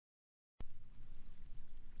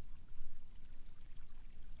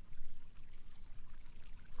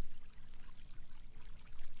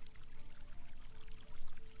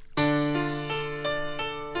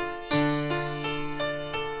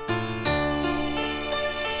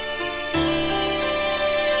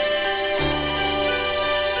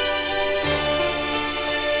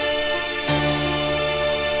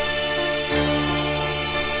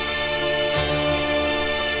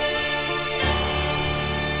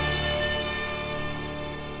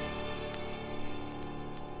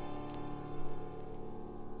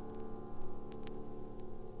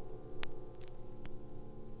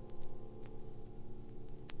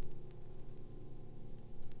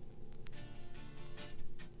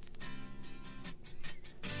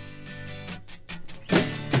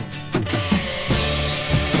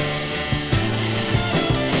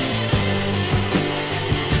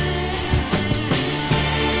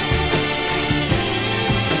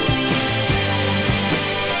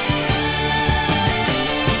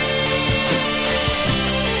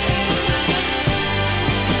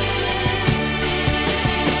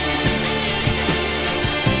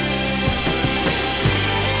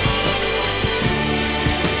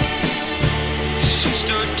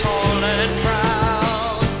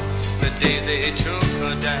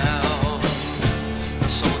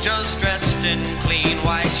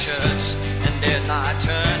not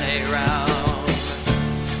turn around.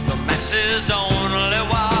 The masses only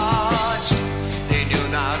watched, they knew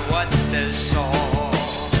not what they saw.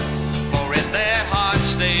 For in their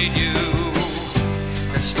hearts they knew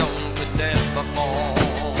that stone could never fall.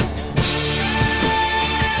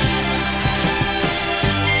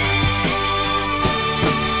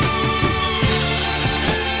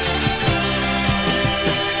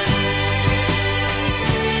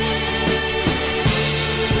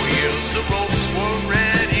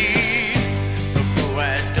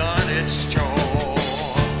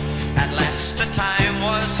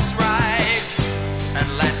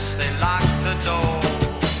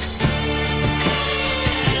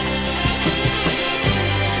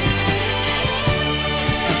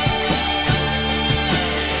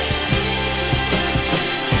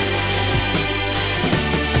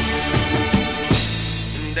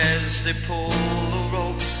 As they pulled the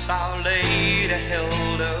ropes, Our Lady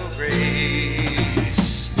held a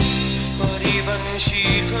race, but even she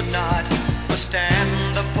could not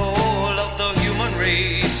withstand the pull of the human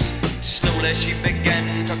race. Slowly she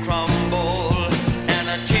began to crumble, and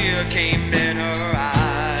a tear came in her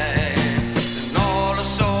eye, and all the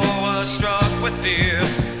soul was struck with fear.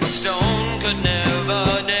 But stone could never,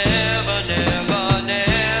 never, never,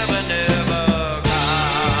 never, never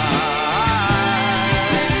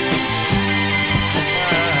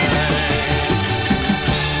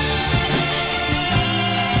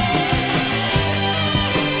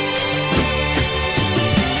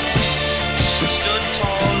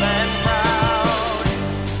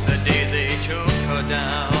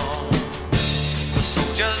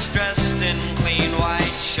dressed in clean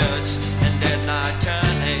white shirts and did not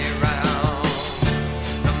turn around.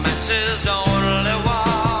 The masses only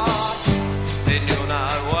walked, they knew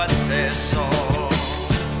not what they saw.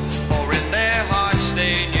 For in their hearts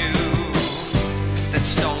they knew that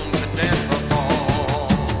stone could never fall.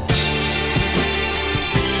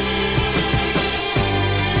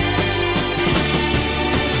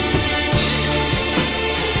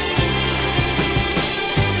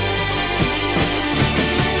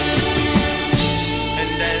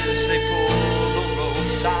 As they pulled the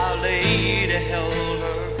ropes, Our Lady held